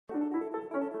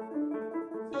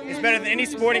is better than any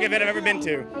sporting event I've ever been to.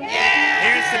 Here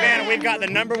in Savannah, we've got the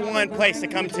 #1 place to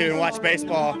come to and watch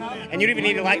baseball. And you don't even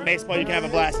need to like baseball, you can have a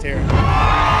blast here.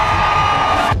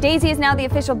 Daisy is now the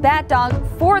official bat dog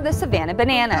for the Savannah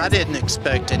Bananas. I didn't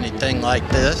expect anything like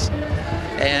this,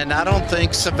 and I don't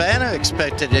think Savannah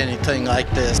expected anything like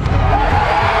this.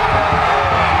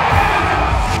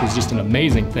 It was just an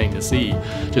amazing thing to see,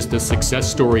 just the success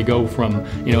story go from,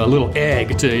 you know, a little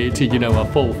egg to you know, a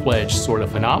full-fledged sort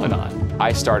of phenomenon.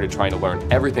 I started trying to learn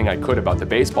everything I could about the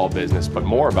baseball business, but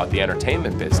more about the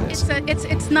entertainment business.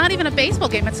 It's not even a baseball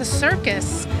game, it's a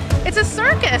circus. It's a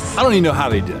circus. I don't even know how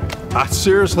they did it. I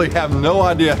seriously have no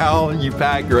idea how you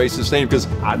packed Grayson Stadium, because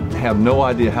I have no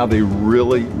idea how they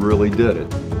really, really did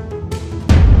it.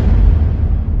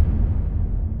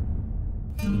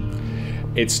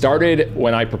 It started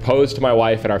when I proposed to my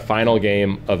wife at our final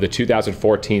game of the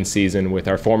 2014 season with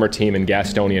our former team in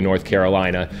Gastonia, North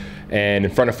Carolina, and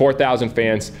in front of 4,000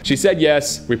 fans. She said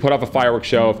yes. We put off a fireworks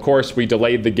show. Of course, we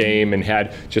delayed the game and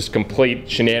had just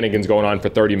complete shenanigans going on for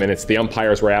 30 minutes. The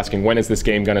umpires were asking, when is this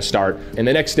game going to start? And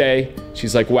the next day,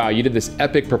 she's like, wow, you did this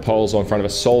epic proposal in front of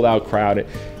a sold-out crowd.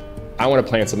 I want to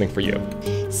plan something for you.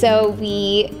 So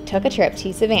we took a trip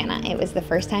to Savannah. It was the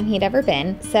first time he'd ever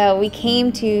been. So we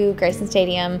came to Grayson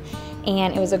Stadium,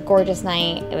 and it was a gorgeous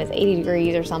night. It was 80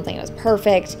 degrees or something. It was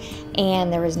perfect,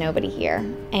 and there was nobody here.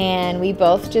 And we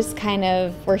both just kind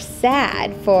of were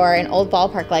sad for an old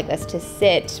ballpark like this to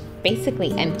sit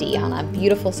basically empty on a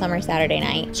beautiful summer Saturday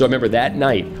night. So I remember that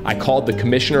night, I called the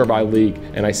commissioner of our league,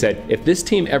 and I said, if this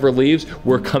team ever leaves,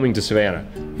 we're coming to Savannah.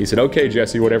 He said, okay,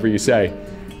 Jesse, whatever you say.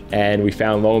 And we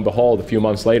found, lo and behold, a few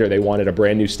months later, they wanted a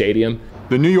brand new stadium.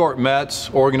 The New York Mets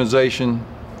organization,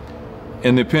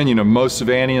 in the opinion of most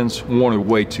Savannians, wanted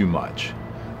way too much.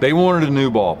 They wanted a new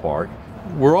ballpark.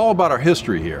 We're all about our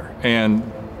history here, and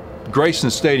Grayson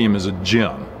Stadium is a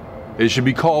gem. It should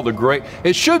be called Grayson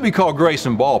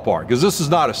Ballpark, because this is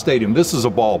not a stadium, this is a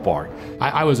ballpark.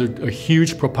 I was a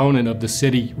huge proponent of the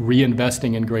city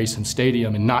reinvesting in Grayson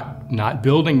Stadium and not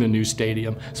building the new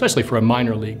stadium, especially for a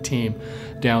minor league team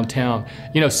downtown.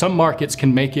 You know, some markets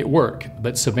can make it work,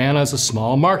 but Savannah is a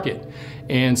small market.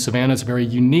 And Savannah is a very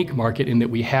unique market in that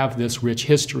we have this rich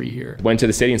history here. Went to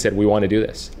the city and said, we want to do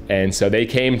this. And so they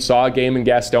came, saw a game in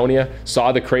Gastonia,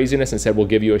 saw the craziness, and said, we'll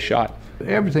give you a shot.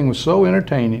 Everything was so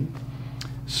entertaining,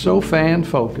 so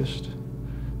fan-focused,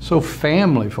 so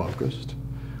family-focused.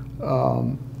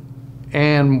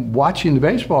 And watching the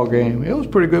baseball game, it was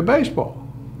pretty good baseball.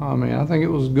 I mean, I think it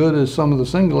was as good as some of the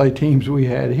single-A teams we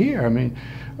had here. I mean,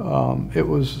 it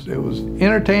was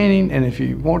entertaining, and if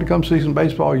you wanted to come see some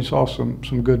baseball, you saw some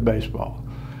good baseball.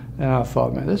 And I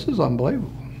thought, man, this is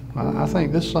unbelievable. I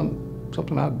think this is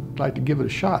something I'd like to give it a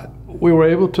shot. We were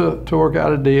able to work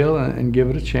out a deal and give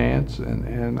it a chance,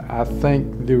 and I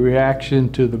think the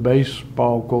reaction to the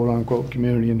baseball, quote-unquote,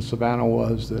 community in Savannah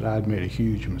was that I'd made a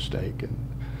huge mistake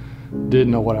and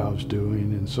didn't know what I was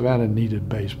doing, and Savannah needed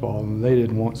baseball, and they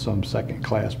didn't want some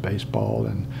second-class baseball,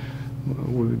 and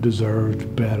we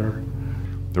deserved better.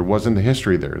 There wasn't the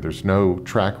history there. There's no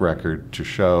track record to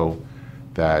show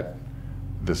that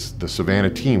the Savannah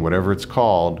team, whatever it's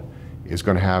called, is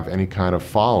going to have any kind of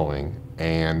following,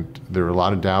 and there are a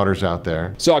lot of doubters out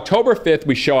there. So October 5th,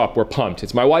 we show up, we're pumped.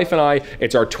 It's my wife and I,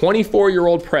 it's our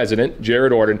 24-year-old president,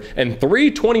 Jared Orden, and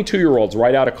 3 22-year-olds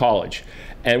right out of college.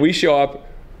 And we show up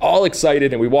all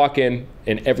excited, and we walk in,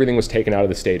 and everything was taken out of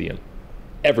the stadium.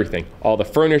 Everything, all the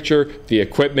furniture, the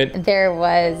equipment. There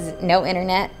was no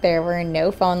internet, there were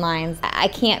no phone lines. I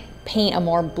can't paint a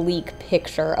more bleak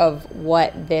picture of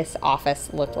what this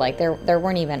office looked like. There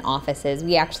weren't even offices.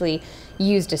 We actually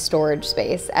used a storage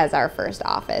space as our first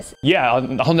office. Yeah,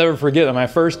 I'll never forget that. My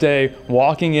first day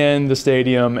walking in the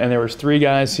stadium, and there was 3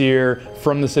 guys here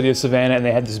from the city of Savannah, and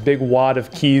they had this big wad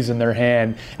of keys in their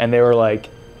hand, and they were like,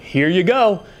 here you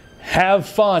go, have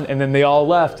fun. And then they all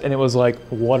left, and it was like,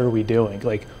 what are we doing?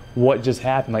 Like, what just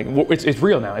happened? Like, it's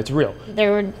real now, it's real.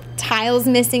 There were tiles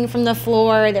missing from the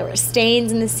floor, there were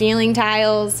stains in the ceiling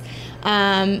tiles.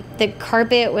 The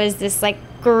carpet was this like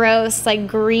gross, like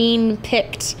green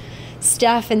picked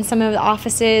stuff in some of the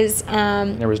offices.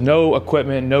 There was no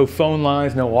equipment, no phone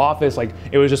lines, no office. Like,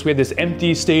 it was just, we had this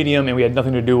empty stadium and we had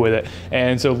nothing to do with it.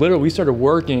 And so literally we started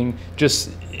working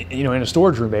just, you know, in a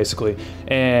storage room basically.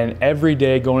 And every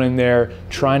day going in there,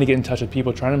 trying to get in touch with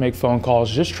people, trying to make phone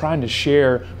calls, just trying to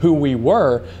share who we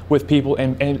were with people,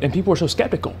 and people were so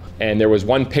skeptical. And there was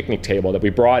one picnic table that we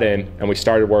brought in, and we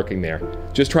started working there,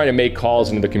 just trying to make calls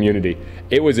into the community.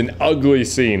 It was an ugly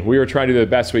scene. We were trying to do the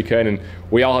best we could, and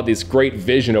we all had this great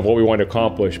vision of what we wanted to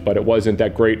accomplish, but it wasn't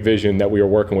that great vision that we were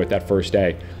working with that first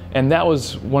day. And that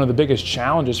was one of the biggest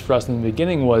challenges for us in the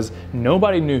beginning. Was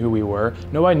nobody knew who we were,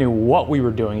 nobody knew what we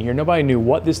were doing here, nobody knew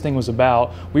what this thing was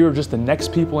about. We were just the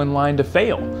next people in line to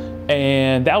fail.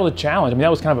 And that was a challenge. I mean,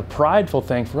 that was kind of a prideful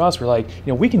thing for us. We're like,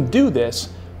 we can do this,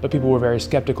 but people were very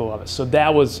skeptical of us. So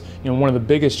that was, one of the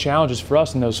biggest challenges for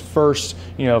us in those first,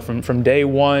 from day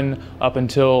one up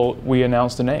until we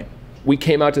announced the name. We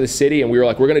came out to the city and we were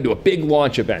like, we're gonna do a big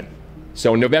launch event.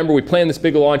 So in November, we planned this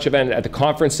big launch event at the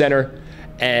conference center,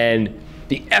 and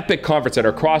the epic conference center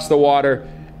across the water,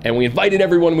 and we invited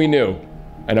everyone we knew,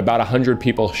 and about 100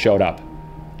 people showed up.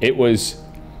 It was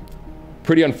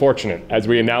pretty unfortunate as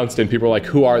we announced it, and people were like,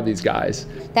 who are these guys?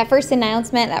 That first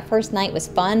announcement, that first night was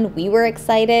fun. We were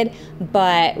excited,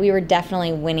 but we were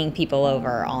definitely winning people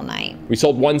over all night. We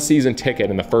sold one season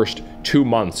ticket in the first 2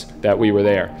 months that we were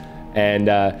there. And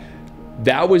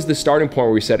that was the starting point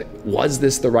where we said, was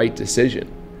this the right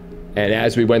decision? And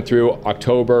as we went through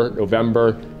October,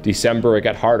 November, December, it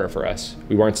got harder for us.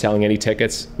 We weren't selling any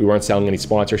tickets. We weren't selling any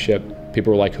sponsorship.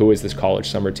 People were like, who is this college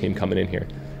summer team coming in here?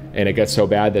 And it got so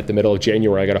bad that the middle of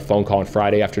January, I got a phone call on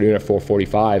Friday afternoon at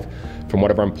 4:45 from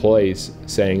one of our employees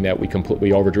saying that we completely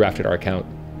overdrafted our account.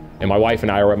 And my wife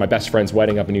and I were at my best friend's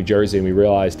wedding up in New Jersey, and we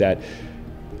realized that,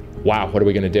 wow, what are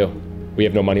we gonna do? We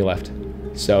have no money left.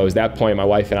 So at that point, my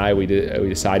wife and I, we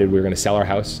decided we were gonna sell our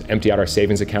house, empty out our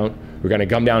savings account. We're gonna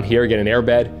come down here, get an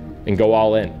airbed, and go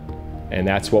all in. And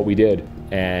that's what we did.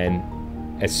 And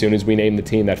as soon as we named the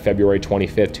team that February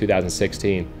 25th,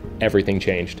 2016, everything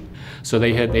changed. So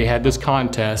they had this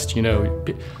contest,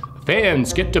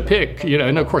 fans get to pick,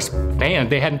 and of course, they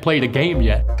hadn't played a game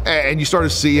yet. And you started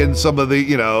seeing some of the,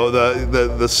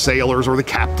 the sailors or the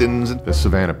captains. The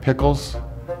Savannah Pickles,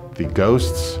 the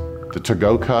Ghosts, the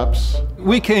To-Go Cups.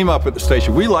 We came up at the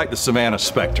station, we liked the Savannah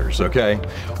Spectres, okay?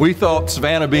 We thought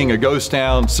Savannah being a ghost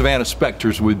town, Savannah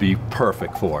Spectres would be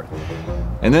perfect for it.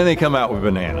 And then they come out with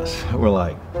bananas. We're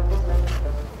like,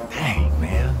 dang,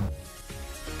 man.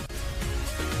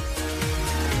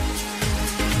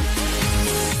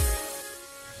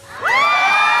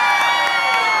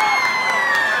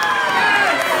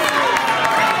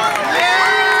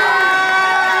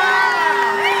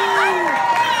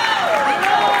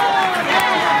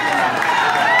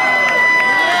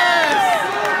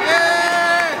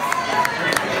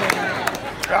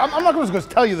 I'm not just going to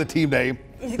tell you the team name.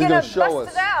 He's going to show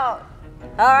us. It out.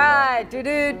 All right,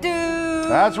 do-do-do.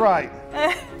 That's right.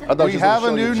 We have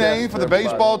a new name for the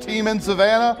baseball team in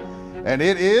Savannah, and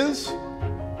it is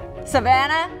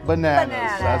Savannah Bananas.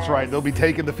 That's right. They'll be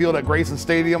taking the field at Grayson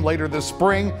Stadium later this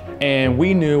spring. And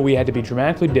we knew we had to be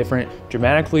dramatically different,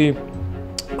 dramatically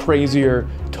crazier,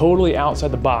 totally outside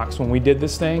the box when we did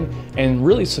this thing. And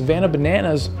really, Savannah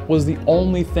Bananas was the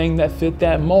only thing that fit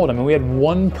that mold. I mean, we had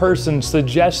one person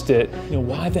suggest it.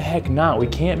 Why the heck not? We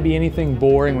can't be anything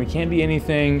boring. We can't be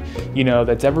anything,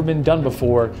 that's ever been done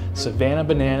before. Savannah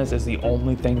Bananas is the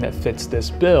only thing that fits this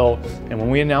bill. And when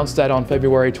we announced that on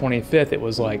February 25th, it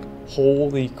was like,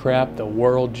 holy crap, the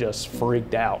world just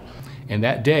freaked out. And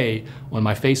that day on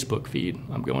my Facebook feed,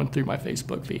 I'm going through my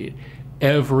Facebook feed,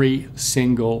 every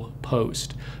single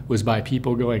post was by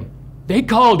people going, they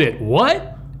called it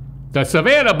what? The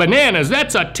Savannah Bananas,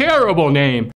 that's a terrible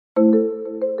name.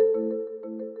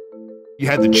 You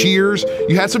had the cheers,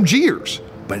 you had some jeers.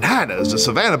 Bananas, the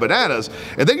Savannah Bananas.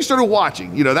 And then you started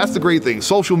watching. That's the great thing.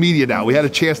 Social media now. We had a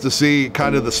chance to see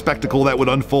kind of the spectacle that would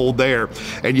unfold there.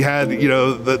 And you had, the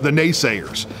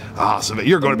naysayers. Savannah,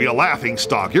 you're going to be a laughing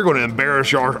stock. You're going to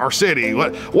embarrass our city.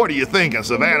 What are you thinking,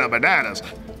 Savannah Bananas?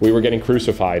 We were getting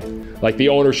crucified. Like the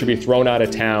owner should be thrown out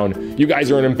of town. You guys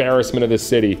are an embarrassment of the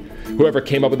city. Whoever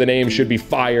came up with the name should be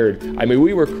fired. I mean,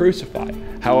 we were crucified.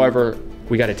 However,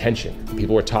 we got attention.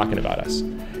 People were talking about us.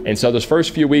 And so those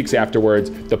first few weeks afterwards,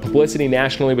 the publicity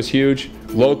nationally was huge.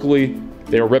 Locally,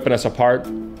 they were ripping us apart,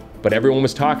 but everyone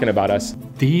was talking about us.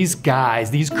 These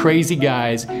guys, these crazy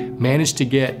guys, managed to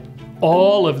get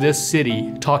all of this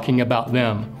city talking about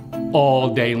them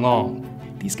all day long.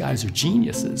 These guys are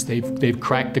geniuses. They've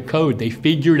cracked the code. They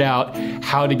figured out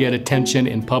how to get attention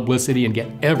and publicity and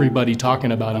get everybody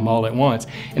talking about them all at once.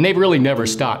 And they've really never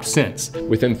stopped since.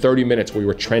 Within 30 minutes, we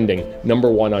were trending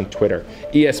 #1 on Twitter.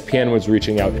 ESPN was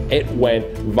reaching out. It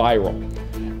went viral.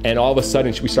 And all of a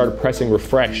sudden, we started pressing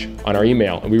refresh on our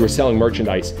email, and we were selling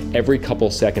merchandise every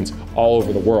couple seconds all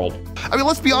over the world. I mean,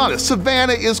 let's be honest,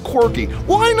 Savannah is quirky.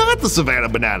 Why not the Savannah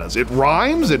Bananas? It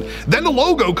rhymes, and then the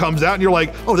logo comes out, and you're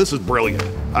like, oh, this is brilliant.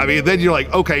 I mean, then you're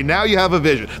like, okay, now you have a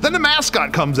vision. Then the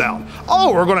mascot comes out.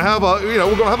 Oh, we're gonna have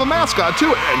a mascot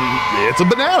too, and it's a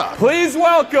banana. Please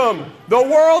welcome the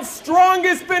world's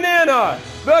strongest banana,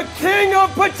 the king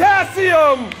of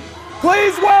potassium.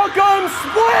 Please welcome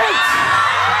Split!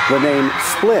 The name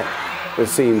Split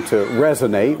seemed to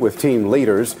resonate with team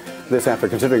leaders. This after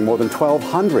considering more than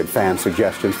 1,200 fan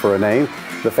suggestions for a name.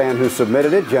 The fan who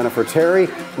submitted it, Jennifer Terry,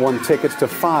 won tickets to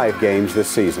 5 games this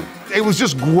season. It was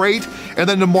just great, and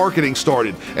then the marketing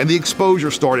started, and the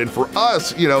exposure started. For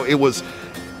us, you know, it was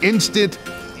instant.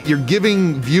 You're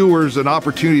giving viewers an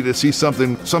opportunity to see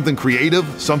something creative,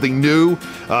 something new,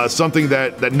 something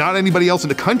that not anybody else in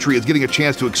the country is getting a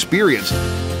chance to experience.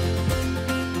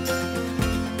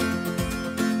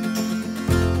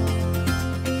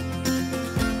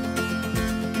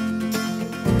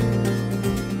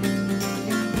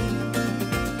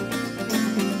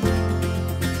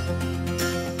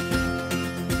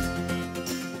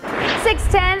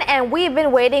 6:10, and we've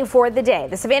been waiting for the day.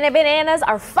 The Savannah Bananas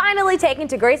are finally taking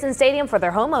to Grayson Stadium for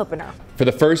their home opener. For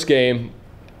the first game,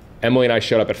 Emily and I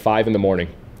showed up at 5 in the morning.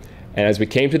 And as we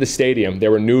came to the stadium,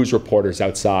 there were news reporters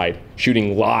outside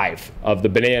shooting live of the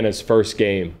Bananas' first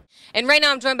game. And right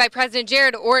now I'm joined by President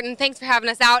Jared Orton. Thanks for having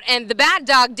us out. And the bad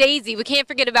dog, Daisy, we can't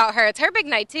forget about her. It's her big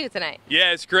night too tonight.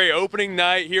 Yeah, it's great. Opening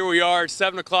night. Here we are,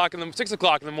 6 o'clock in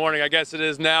the morning, I guess it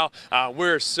is now.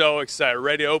 We're so excited.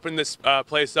 Ready to open this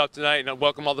place up tonight and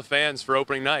welcome all the fans for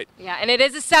opening night. Yeah, and it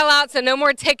is a sellout, so no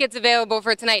more tickets available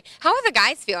for tonight. How are the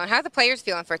guys feeling? How are the players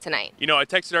feeling for tonight? You know, I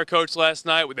texted our coach last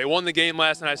night. They won the game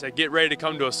last night. I said, get ready to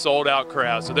come to a sold-out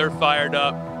crowd. So they're fired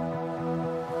up.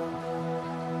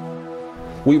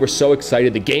 We were so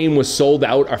excited. The game was sold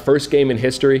out, our first game in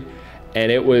history,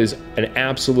 and it was an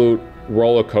absolute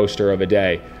roller coaster of a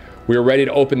day. We were ready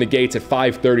to open the gates at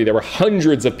 5:30. There were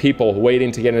hundreds of people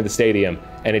waiting to get into the stadium,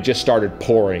 and it just started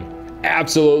pouring.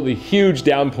 Absolutely huge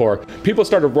downpour. People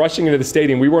started rushing into the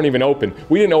stadium. We weren't even open.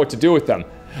 We didn't know what to do with them.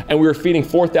 And we were feeding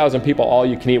 4,000 people all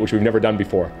you can eat, which we've never done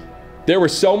before. There were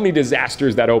so many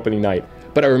disasters that opening night.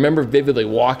 But I remember vividly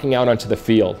walking out onto the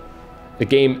field. The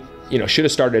game, should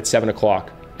have started at 7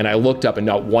 o'clock. And I looked up and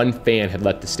not one fan had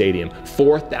left the stadium.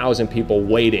 4,000 people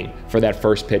waiting for that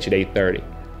first pitch at 8:30.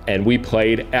 And we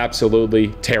played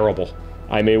absolutely terrible.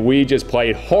 I mean, we just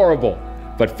played horrible,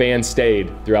 but fans stayed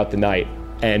throughout the night.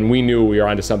 And we knew we were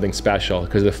onto something special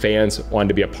because the fans wanted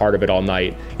to be a part of it all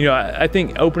night. You know, I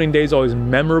think opening day is always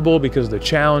memorable because of the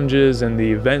challenges and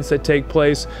the events that take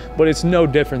place, but it's no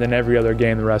different than every other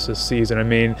game the rest of the season. I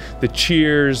mean, the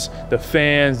cheers, the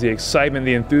fans, the excitement,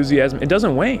 the enthusiasm, it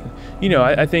doesn't wane. You know,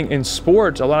 I think in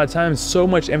sports, a lot of times so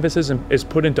much emphasis is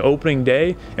put into opening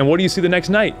day, and what do you see the next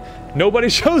night? Nobody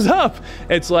shows up.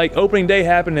 It's like opening day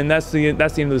happened and that's the end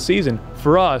of the season.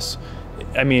 For us,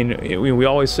 I mean, we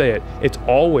always say it, it's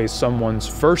always someone's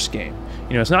first game.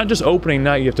 You know, it's not just opening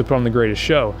night you have to put on the greatest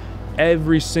show.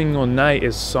 Every single night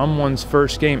is someone's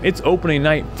first game. It's opening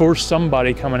night for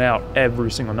somebody coming out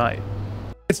every single night.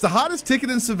 It's the hottest ticket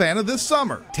in Savannah this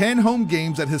summer. 10 home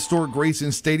games at historic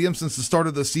Grayson Stadium since the start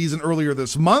of the season earlier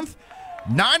this month.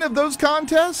 9 of those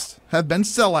contests have been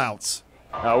sellouts.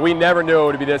 We never knew it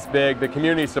would be this big. The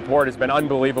community support has been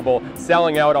unbelievable,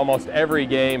 selling out almost every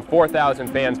game, 4,000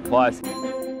 fans plus.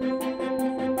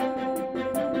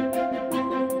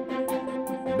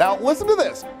 Now listen to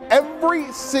this. Every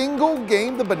single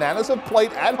game the Bananas have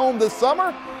played at home this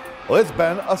summer, well, it's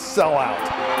been a sellout.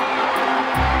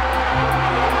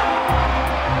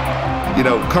 You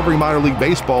know, covering minor league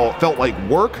baseball felt like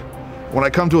work. When I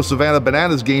come to a Savannah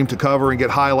Bananas game to cover and get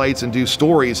highlights and do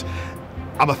stories,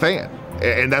 I'm a fan.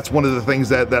 And that's one of the things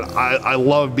that I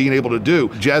love being able to do.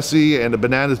 Jesse and the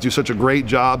Bananas do such a great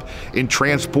job in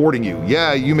transporting you.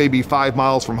 Yeah, you may be 5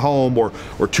 miles from home or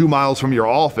 2 miles from your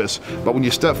office, but when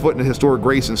you step foot in a historic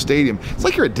Grayson Stadium, it's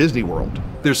like you're at Disney World.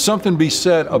 There's something to be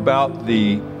said about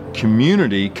the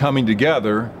community coming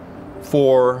together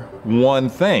for one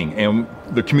thing and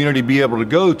the community be able to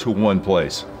go to one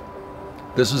place.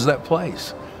 This is that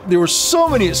place. There were so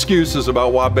many excuses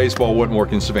about why baseball wouldn't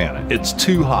work in Savannah. It's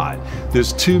too hot.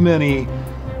 There's too many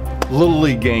little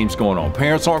league games going on.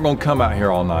 Parents aren't going to come out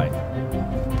here all night.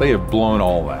 They have blown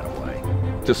all that away.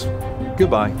 Just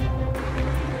goodbye.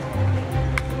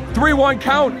 3-1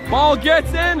 count. Ball gets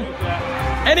in,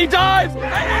 and he dives, and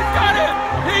he's got it.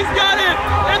 He's got it,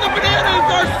 and the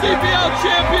Bananas are CPL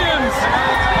champions.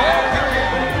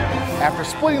 After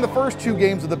splitting the first 2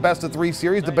 games of the best-of-3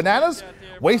 series, the Bananas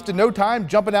wasted no time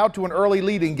jumping out to an early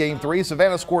lead in Game 3.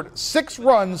 Savannah scored 6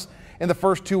 runs in the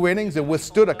first 2 innings and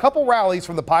withstood a couple rallies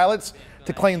from the Pilots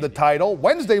to claim the title.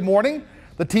 Wednesday morning,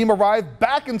 the team arrived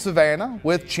back in Savannah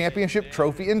with championship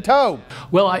trophy in tow.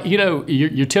 Well,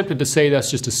 you're tempted to say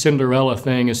that's just a Cinderella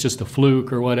thing, it's just a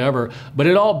fluke or whatever, but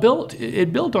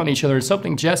it built on each other. It's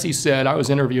something Jesse said. I was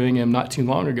interviewing him not too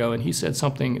long ago, and he said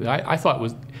something that I thought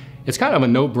was, it's kind of a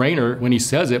no-brainer when he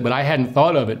says it, but I hadn't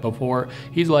thought of it before.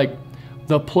 He's like,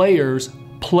 the players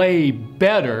play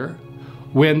better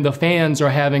when the fans are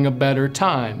having a better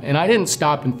time. And I didn't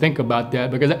stop and think about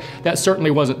that, because that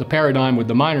certainly wasn't the paradigm with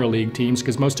the minor league teams,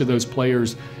 because most of those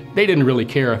players, they didn't really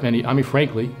care if any, I mean,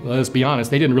 frankly, let's be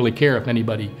honest, they didn't really care if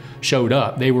anybody showed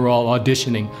up. They were all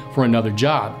auditioning for another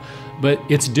job. But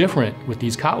it's different with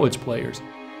these college players.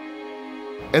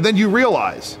 And then you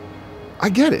realize, I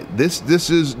get it. This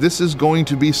is going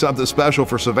to be something special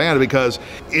for Savannah, because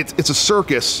it's a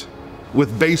circus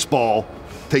with baseball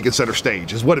taking center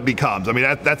stage is what it becomes. I mean,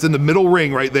 that's in the middle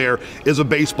ring right there is a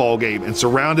baseball game, and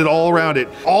surrounded all around it,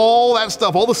 all that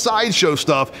stuff, all the sideshow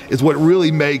stuff is what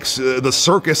really makes the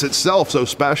circus itself so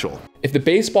special. If the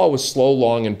baseball was slow,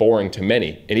 long, and boring to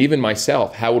many, and even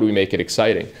myself, how would we make it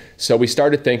exciting? So we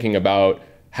started thinking about,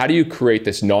 how do you create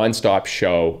this nonstop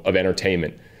show of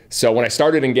entertainment? So when I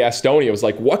started in Gastonia, it was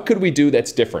like, what could we do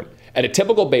that's different? At a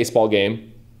typical baseball game,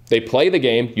 they play the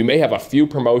game, you may have a few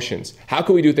promotions. How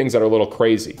can we do things that are a little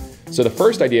crazy? So the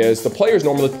first idea is, the players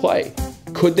normally play.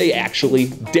 Could they actually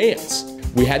dance?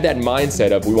 We had that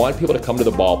mindset of, we want people to come to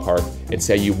the ballpark and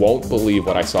say, you won't believe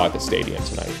what I saw at the stadium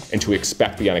tonight, and to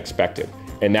expect the unexpected.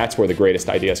 And that's where the greatest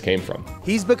ideas came from.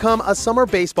 He's become a summer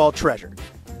baseball treasure.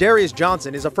 Darius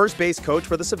Johnson is a first base coach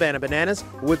for the Savannah Bananas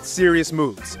with serious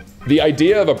moves. The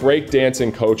idea of a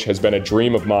breakdancing coach has been a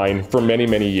dream of mine for many,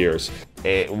 many years.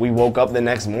 We woke up the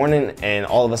next morning and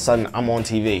all of a sudden I'm on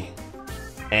TV.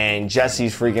 And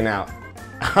Jesse's freaking out.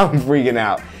 I'm freaking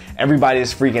out. Everybody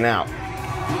is freaking out.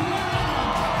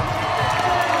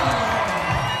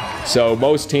 So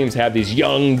most teams have these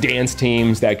young dance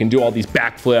teams that can do all these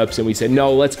backflips, and we said,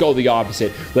 no, let's go the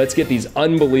opposite. Let's get these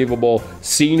unbelievable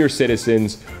senior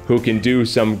citizens who can do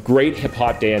some great hip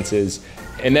hop dances.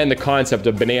 And then the concept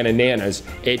of Banana Nanas,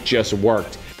 it just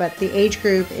worked. But the age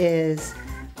group is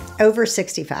over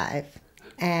 65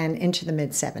 and into the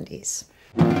mid-70s.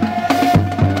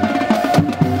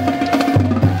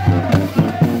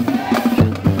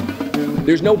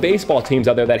 There's no baseball teams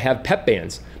out there that have pep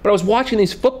bands. But I was watching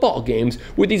these football games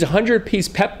with these 100-piece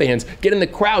pep bands, getting the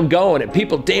crowd going and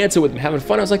people dancing with them, having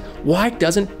fun. I was like, why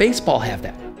doesn't baseball have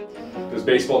that? Does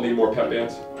baseball need more pep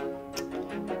bands?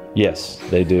 Yes,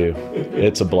 they do.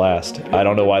 It's a blast. I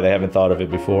don't know why they haven't thought of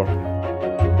it before.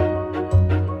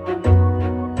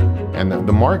 And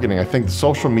the marketing, I think the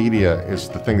social media is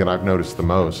the thing that I've noticed the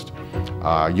most.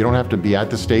 You don't have to be at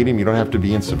the stadium, you don't have to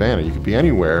be in Savannah. You could be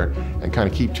anywhere and kind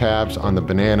of keep tabs on the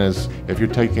Bananas. If you're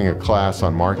taking a class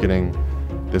on marketing,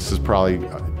 this is probably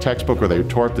a textbook, or they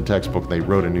tore up the textbook and they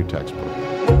wrote a new textbook.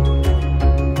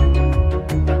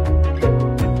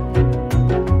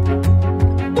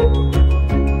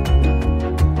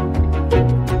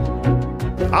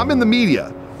 I'm in the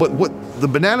media, but what the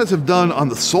Bananas have done on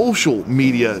the social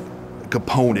media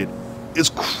component is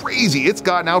crazy. It's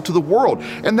gotten out to the world.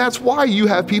 And that's why you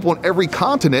have people on every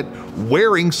continent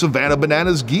wearing Savannah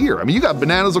Bananas gear. I mean, you got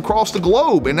bananas across the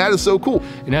globe, and that is so cool.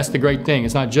 And that's the great thing.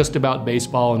 It's not just about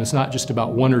baseball, and it's not just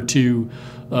about one or two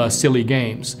silly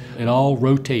games. It all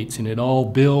rotates and it all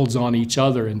builds on each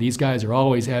other, and these guys are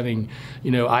always having,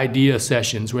 idea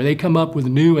sessions where they come up with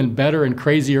new and better and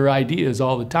crazier ideas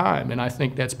all the time. And I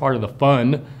think that's part of the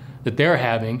fun that they're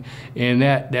having, and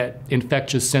that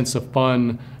infectious sense of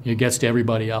fun gets to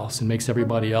everybody else and makes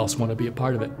everybody else want to be a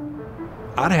part of it.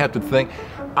 I'd have to think,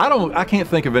 I can't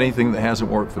think of anything that hasn't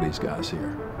worked for these guys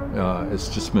here. It's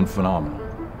just been phenomenal.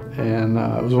 And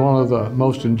it was one of the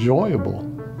most enjoyable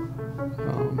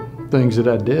things that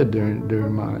I did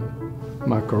during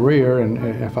my career.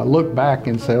 And if I look back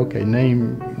and say, okay,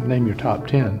 name your top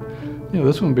 10,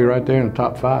 this one would be right there in the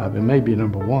top 5, and maybe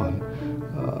number 1.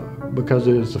 Because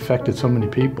it has affected so many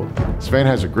people. Savannah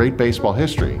has a great baseball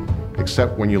history,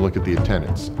 except when you look at the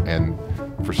attendance. And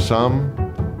for some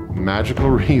magical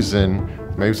reason,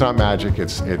 maybe it's not magic,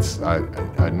 it's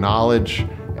a knowledge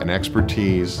and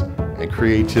expertise and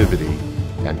creativity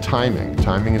and timing.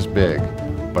 Timing is big,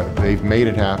 but they've made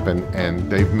it happen, and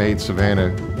they've made Savannah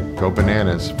go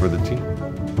bananas for the team.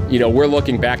 We're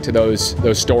looking back to those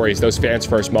stories, those fans'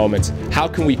 first moments. How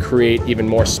can we create even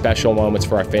more special moments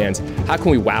for our fans? How can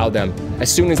we wow them?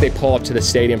 As soon as they pull up to the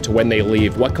stadium to when they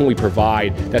leave, what can we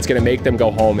provide that's going to make them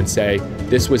go home and say,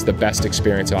 this was the best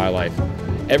experience of my life?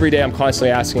 Every day I'm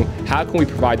constantly asking, how can we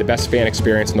provide the best fan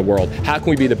experience in the world? How can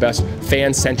we be the best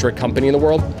fan-centric company in the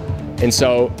world? And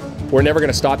so we're never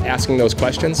going to stop asking those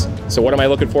questions. So what am I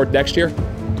looking forward to next year?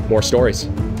 More stories.